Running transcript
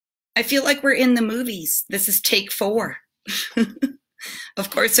I feel like we're in the movies. This is take 4. Of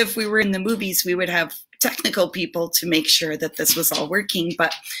course, if we were in the movies, we would have technical people to make sure that this was all working.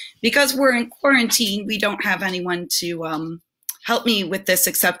 But because we're in quarantine, we don't have anyone to help me with this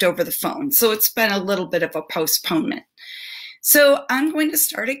except over the phone. So it's been a little bit of a postponement. So I'm going to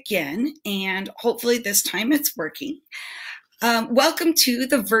start again, and hopefully this time it's working. Welcome to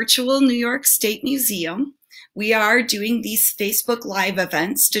the virtual New York State Museum. We are doing these Facebook Live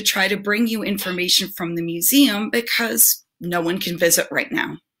events to try to bring you information from the museum because no one can visit right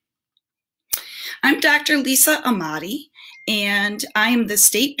now. I'm Dr. Lisa Amati, and I am the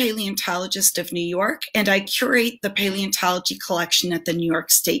State Paleontologist of New York, and I curate the paleontology collection at the New York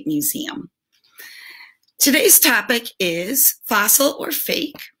State Museum. Today's topic is fossil or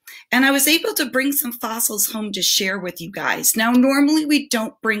fake, and I was able to bring some fossils home to share with you guys. Now, normally we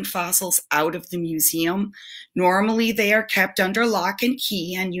don't bring fossils out of the museum. Normally they are kept under lock and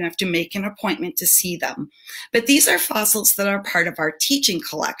key, and you have to make an appointment to see them. But these are fossils that are part of our teaching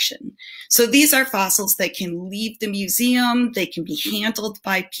collection. So these are fossils that can leave the museum, they can be handled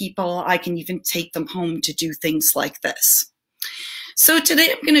by people, I can even take them home to do things like this. So today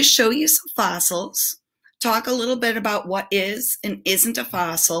I'm going to show you some fossils, talk a little bit about what is and isn't a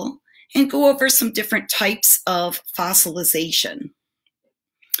fossil, and go over some different types of fossilization.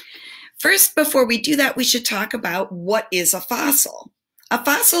 First, before we do that, we should talk about what is a fossil. A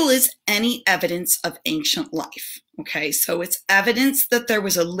fossil is any evidence of ancient life. Okay, so it's evidence that there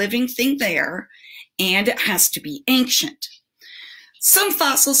was a living thing there, and it has to be ancient. Some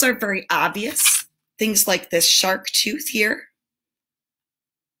fossils are very obvious, things like this shark tooth here.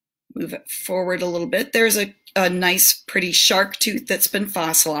 Move it forward a little bit. There's a nice, pretty shark tooth that's been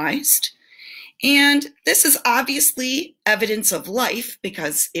fossilized. And this is obviously evidence of life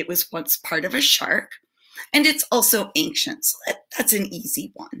because it was once part of a shark. And it's also ancient, so that's an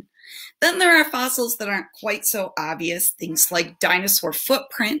easy one. Then there are fossils that aren't quite so obvious. Things like dinosaur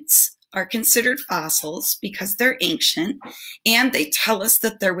footprints are considered fossils because they're ancient, and they tell us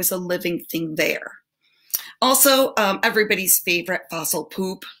that there was a living thing there. Also, everybody's favorite fossil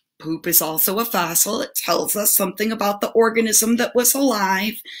poop. Poop is also a fossil. It tells us something about the organism that was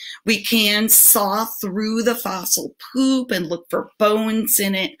alive. We can saw through the fossil poop and look for bones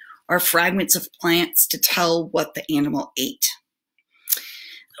in it or fragments of plants to tell what the animal ate.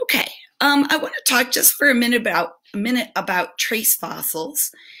 Okay, I want to talk just for a minute about trace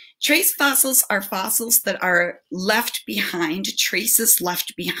fossils. Trace fossils are fossils that are left behind, traces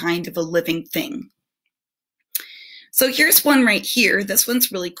left behind of a living thing. So here's one right here. This one's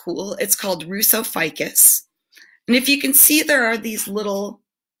really cool. It's called Russoficus. And if you can see, there are these little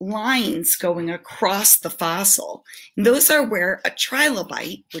lines going across the fossil. And those are where a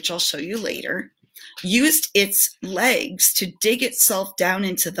trilobite, which I'll show you later, used its legs to dig itself down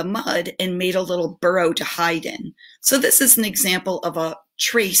into the mud and made a little burrow to hide in. So this is an example of a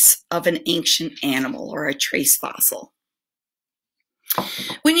trace of an ancient animal, or a trace fossil.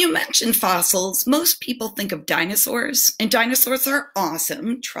 When you mention fossils, most people think of dinosaurs, and dinosaurs are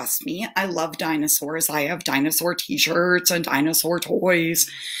awesome. Trust me, I love dinosaurs. I have dinosaur t-shirts and dinosaur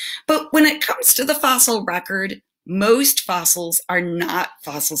toys. But when it comes to the fossil record, most fossils are not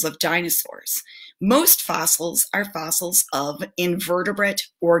fossils of dinosaurs. Most fossils are fossils of invertebrate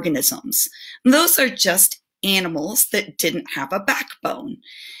organisms. Those are just animals that didn't have a backbone.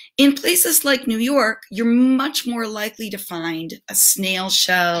 In places like New York, you're much more likely to find a snail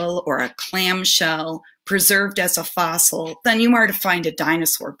shell or a clam shell preserved as a fossil than you are to find a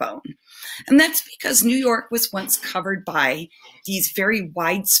dinosaur bone. And that's because New York was once covered by these very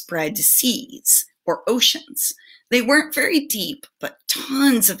widespread seas or oceans. They weren't very deep, but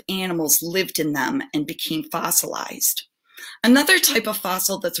tons of animals lived in them and became fossilized. Another type of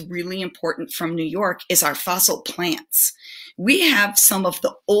fossil that's really important from New York is our fossil plants. We have some of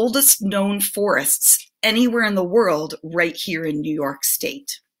the oldest known forests anywhere in the world right here in New York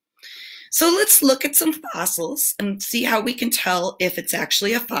State. So let's look at some fossils and see how we can tell if it's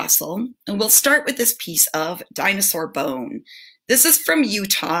actually a fossil. And we'll start with this piece of dinosaur bone. This is from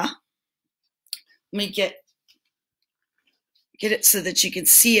Utah. Let me get it so that you can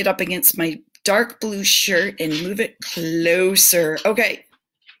see it up against my dark blue shirt and move it closer. Okay,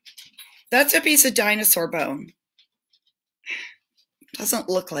 that's a piece of dinosaur bone. Doesn't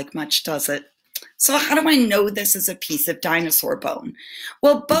look like much, does it? So how do I know this is a piece of dinosaur bone?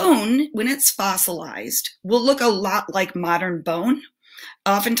 Well, bone, when it's fossilized, will look a lot like modern bone.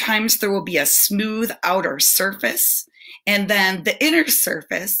 Oftentimes there will be a smooth outer surface, and then the inner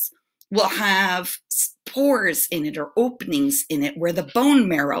surface will have pores in it or openings in it where the bone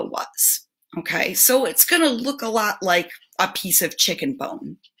marrow was. Okay, so it's going to look a lot like a piece of chicken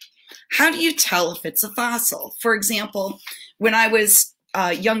bone. How do you tell if it's a fossil? For example, when I was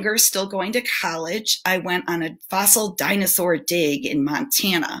younger, still going to college, I went on a fossil dinosaur dig in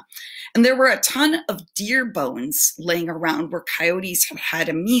Montana. And there were a ton of deer bones laying around where coyotes had had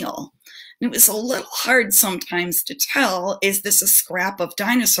a meal. And it was a little hard sometimes to tell, is this a scrap of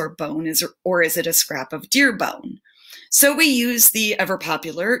dinosaur bone or is it a scrap of deer bone? So we use the ever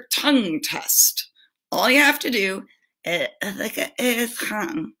popular tongue test. All you have to do is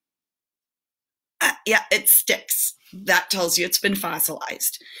tongue. Yeah, it sticks. That tells you it's been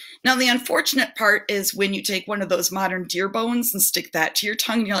fossilized. Now, the unfortunate part is when you take one of those modern deer bones and stick that to your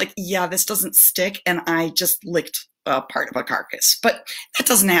tongue, and you're like, yeah, this doesn't stick, and I just licked a part of a carcass. But that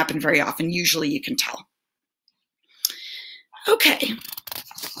doesn't happen very often. Usually you can tell. Okay,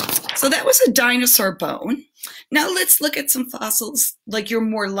 so that was a dinosaur bone. Now let's look at some fossils like you're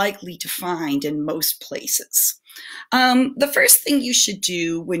more likely to find in most places. The first thing you should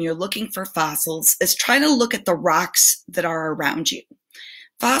do when you're looking for fossils is try to look at the rocks that are around you.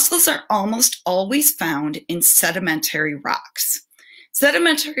 Fossils are almost always found in sedimentary rocks.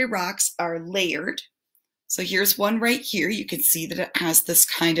 Sedimentary rocks are layered. So here's one right here. You can see that it has this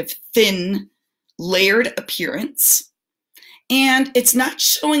kind of thin, layered appearance. And it's not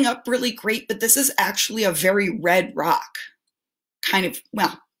showing up really great, but this is actually a very red rock. Kind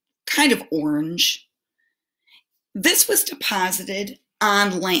of orange. This was deposited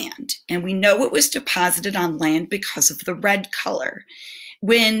on land, and we know it was deposited on land because of the red color.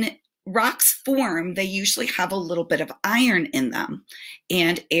 When rocks form, they usually have a little bit of iron in them,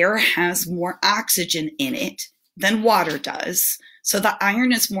 and air has more oxygen in it than water does, so the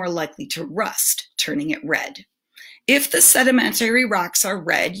iron is more likely to rust, turning it red. If the sedimentary rocks are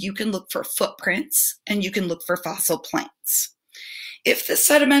red, you can look for footprints and you can look for fossil plants. If the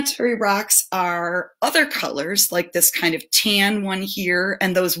sedimentary rocks are other colors, like this kind of tan one here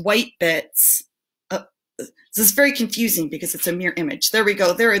and those white bits, this is very confusing because it's a mirror image. There we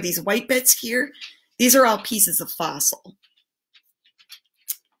go. There are these white bits here. These are all pieces of fossil.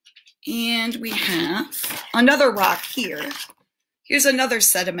 And we have another rock here. Here's another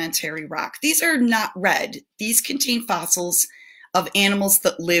sedimentary rock. These are not red. These contain fossils of animals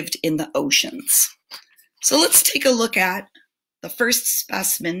that lived in the oceans. So let's take a look at the first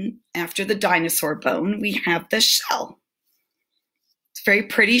specimen after the dinosaur bone. We have the shell. It's a very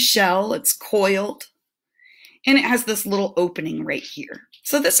pretty shell. It's coiled, and it has this little opening right here.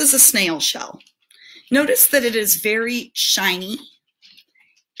 So this is a snail shell. Notice that it is very shiny.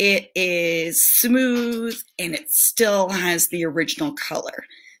 It is smooth, and it still has the original color.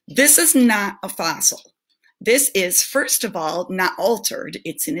 This is not a fossil. This is, first of all, not altered.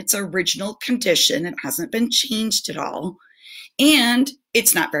 It's in its original condition. It hasn't been changed at all. And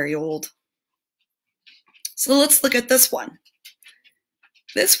it's not very old. So let's look at this one.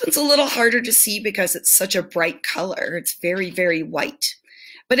 This one's a little harder to see because it's such a bright color. It's very, very white.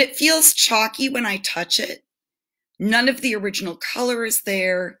 But it feels chalky when I touch it. None of the original color is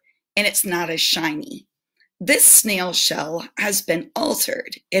there, and it's not as shiny. This snail shell has been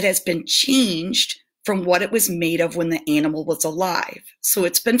altered. It has been changed from what it was made of when the animal was alive. So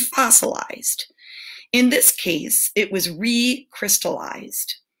it's been fossilized. In this case, it was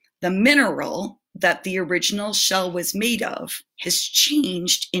recrystallized. The mineral that the original shell was made of has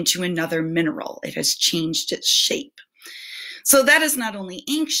changed into another mineral. It has changed its shape. So that is not only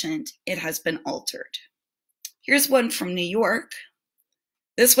ancient, it has been altered. Here's one from New York.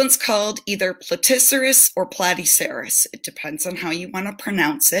 This one's called either Platycerus or Platycerus. It depends on how you want to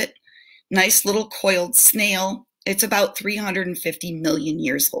pronounce it. Nice little coiled snail. It's about 350 million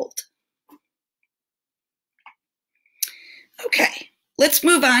years old. Okay, let's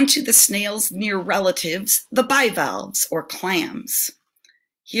move on to the snail's near relatives, the bivalves or clams.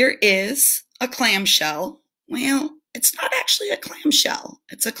 Here is a clamshell. Well, it's not actually a clamshell.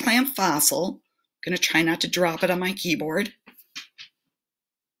 It's a clam fossil. I'm going to try not to drop it on my keyboard.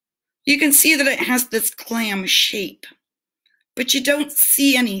 You can see that it has this clam shape, but you don't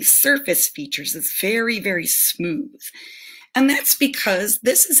see any surface features. It's very, very smooth. And that's because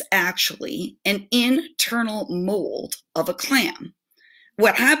this is actually an internal mold of a clam.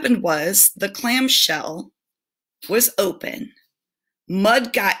 What happened was the clam shell was open,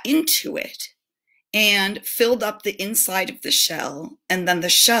 mud got into it and filled up the inside of the shell, and then the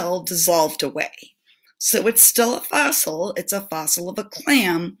shell dissolved away. So it's still a fossil. It's a fossil of a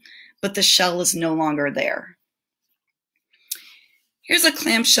clam, but the shell is no longer there. Here's a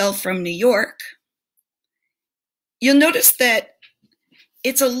clamshell from New York. You'll notice that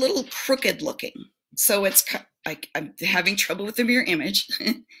it's a little crooked looking. So it's, I'm having trouble with the mirror image.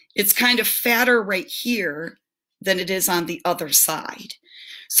 It's kind of fatter right here than it is on the other side.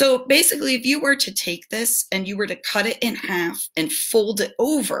 So basically, if you were to take this and you were to cut it in half and fold it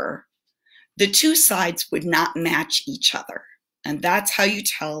over, the two sides would not match each other. And that's how you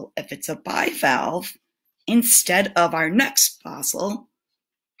tell if it's a bivalve instead of our next fossil,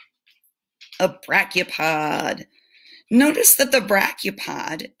 a brachiopod. Notice that the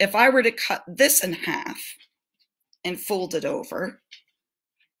brachiopod, if I were to cut this in half and fold it over,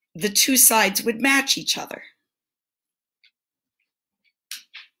 the two sides would match each other.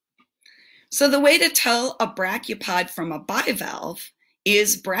 So the way to tell a brachiopod from a bivalve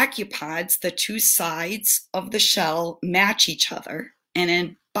is brachiopods, the two sides of the shell match each other, and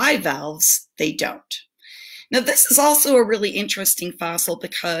in bivalves, they don't. Now, this is also a really interesting fossil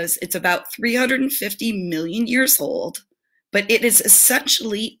because it's about 350 million years old, but it is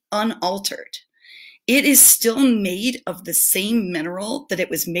essentially unaltered. It is still made of the same mineral that it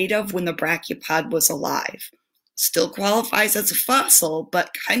was made of when the brachiopod was alive. Still qualifies as a fossil,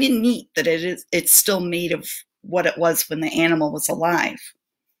 but kind of neat that it's still made of what it was when the animal was alive.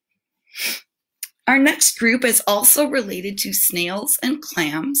 Our next group is also related to snails and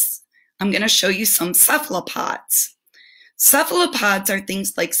clams. I'm going to show you some cephalopods. Cephalopods are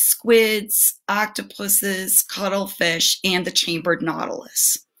things like squids, octopuses, cuttlefish, and the chambered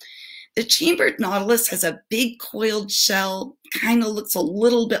nautilus. The chambered nautilus has a big coiled shell, kind of looks a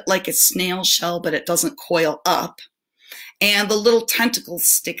little bit like a snail shell, but it doesn't coil up. And the little tentacles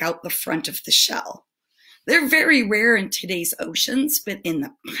stick out the front of the shell. They're very rare in today's oceans, but in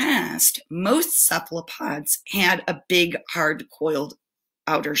the past, most cephalopods had a big, hard, coiled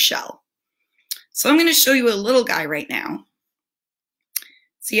outer shell. So I'm going to show you a little guy right now.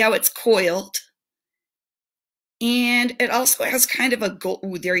 See how it's coiled? And it also has kind of a gold,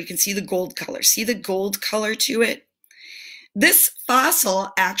 ooh, there you can see the gold color. See the gold color to it? This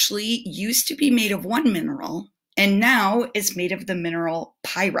fossil actually used to be made of one mineral and now is made of the mineral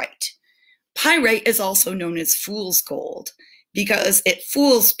pyrite. Pyrite is also known as fool's gold because it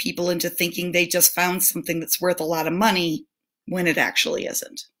fools people into thinking they just found something that's worth a lot of money when it actually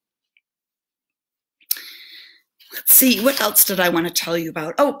isn't. Let's see, what else did I want to tell you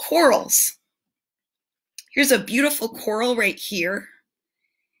about? Oh, corals. Here's a beautiful coral right here.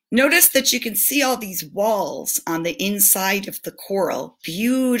 Notice that you can see all these walls on the inside of the coral,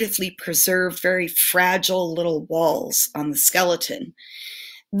 beautifully preserved, very fragile little walls on the skeleton.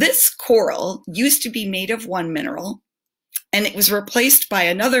 This coral used to be made of one mineral, and it was replaced by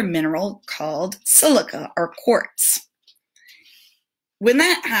another mineral called silica or quartz. When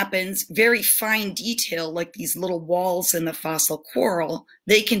that happens, very fine detail like these little walls in the fossil coral,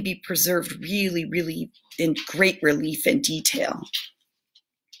 they can be preserved really, really in great relief and detail.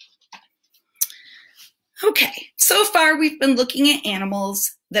 Okay, so far we've been looking at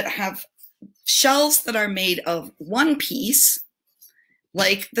animals that have shells that are made of one piece,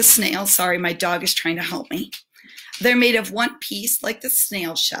 like the snail. Sorry, my dog is trying to help me. They're made of one piece, like the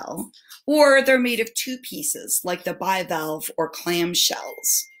snail shell, or they're made of two pieces, like the bivalve or clam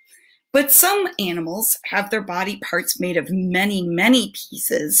shells. But some animals have their body parts made of many, many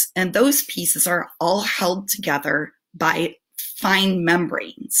pieces, and those pieces are all held together by fine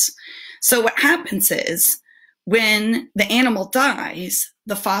membranes. So what happens is when the animal dies,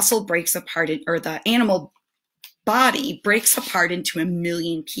 the fossil breaks apart, or the animal body breaks apart into a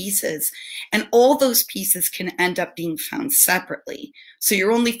million pieces, and all those pieces can end up being found separately. So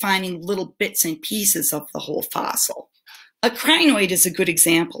you're only finding little bits and pieces of the whole fossil. A crinoid is a good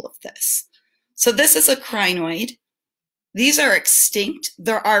example of this. So this is a crinoid. These are extinct.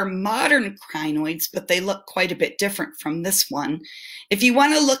 There are modern crinoids, but they look quite a bit different from this one. If you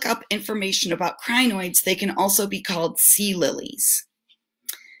want to look up information about crinoids, they can also be called sea lilies.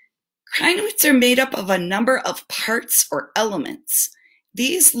 Crinoids are made up of a number of parts or elements.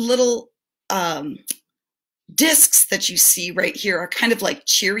 These little discs that you see right here are kind of like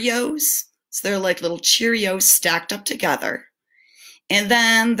Cheerios. So they're like little Cheerios stacked up together. And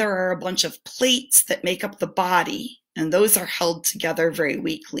then there are a bunch of plates that make up the body, and those are held together very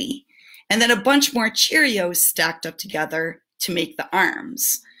weakly. And then a bunch more Cheerios stacked up together to make the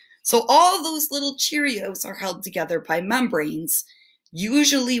arms. So all those little Cheerios are held together by membranes.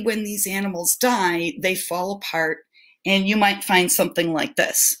 Usually when these animals die, they fall apart, and you might find something like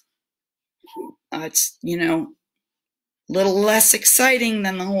this. It's, you know, a little less exciting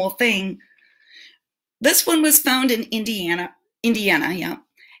than the whole thing. This one was found in Indiana, yeah.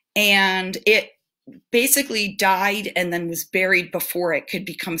 And it basically died and then was buried before it could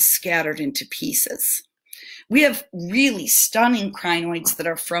become scattered into pieces. We have really stunning crinoids that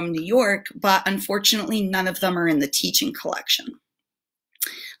are from New York, but unfortunately none of them are in the teaching collection.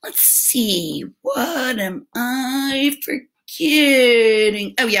 Let's see, what am I forgetting?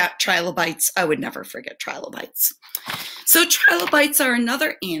 Kidding. Oh yeah, trilobites. I would never forget trilobites. So trilobites are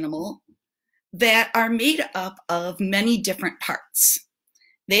another animal that are made up of many different parts.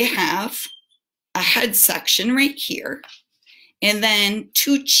 They have a head section right here, and then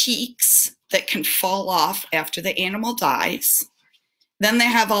two cheeks that can fall off after the animal dies. Then they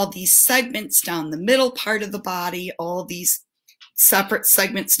have all these segments down the middle part of the body, all these separate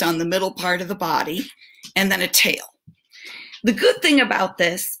segments down the middle part of the body, and then a tail. The good thing about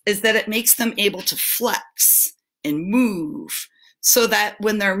this is that it makes them able to flex and move so that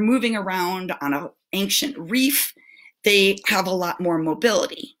when they're moving around on an ancient reef, they have a lot more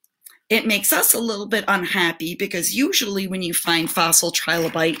mobility. It makes us a little bit unhappy because usually when you find fossil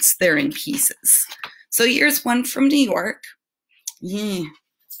trilobites, they're in pieces. So here's one from New York.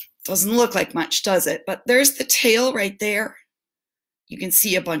 Doesn't look like much, does it? But there's the tail right there. You can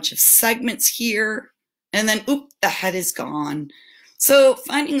see a bunch of segments here, and then, oop, the head is gone. So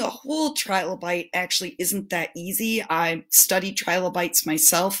finding a whole trilobite actually isn't that easy. I studied trilobites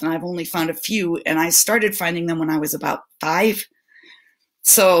myself, and I've only found a few, and I started finding them when I was about 5.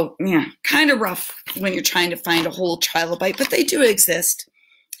 So, yeah, kind of rough when you're trying to find a whole trilobite, but they do exist.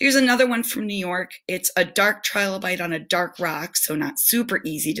 Here's another one from New York. It's a dark trilobite on a dark rock, so not super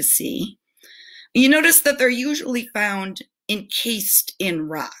easy to see. You notice that they're usually found encased in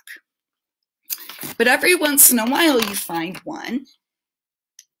rock. But every once in a while you find one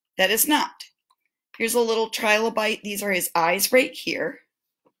that is not. Here's a little trilobite. These are his eyes right here.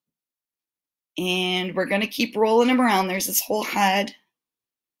 And we're going to keep rolling him around. There's his whole head.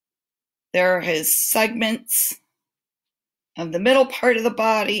 There are his segments of the middle part of the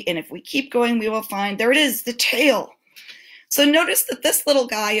body. And if we keep going, we will find, there it is, the tail. So notice that this little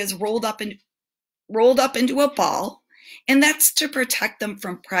guy is rolled up into a ball, and that's to protect them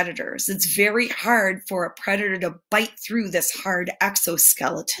from predators. It's very hard for a predator to bite through this hard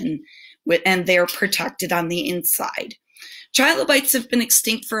exoskeleton, and they're protected on the inside. Trilobites have been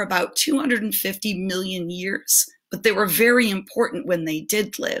extinct for about 250 million years, but they were very important when they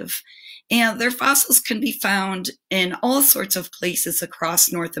did live. And their fossils can be found in all sorts of places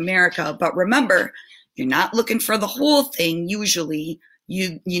across North America. But remember, you're not looking for the whole thing usually.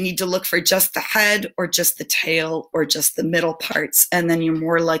 You need to look for just the head or just the tail or just the middle parts, and then you're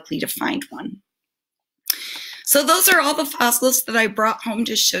more likely to find one. So those are all the fossils that I brought home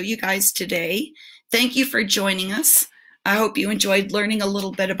to show you guys today. Thank you for joining us. I hope you enjoyed learning a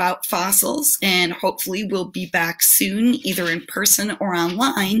little bit about fossils, and hopefully we'll be back soon, either in person or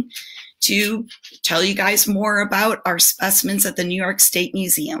online, to tell you guys more about our specimens at the New York State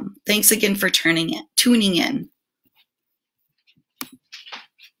Museum. Thanks again for tuning in.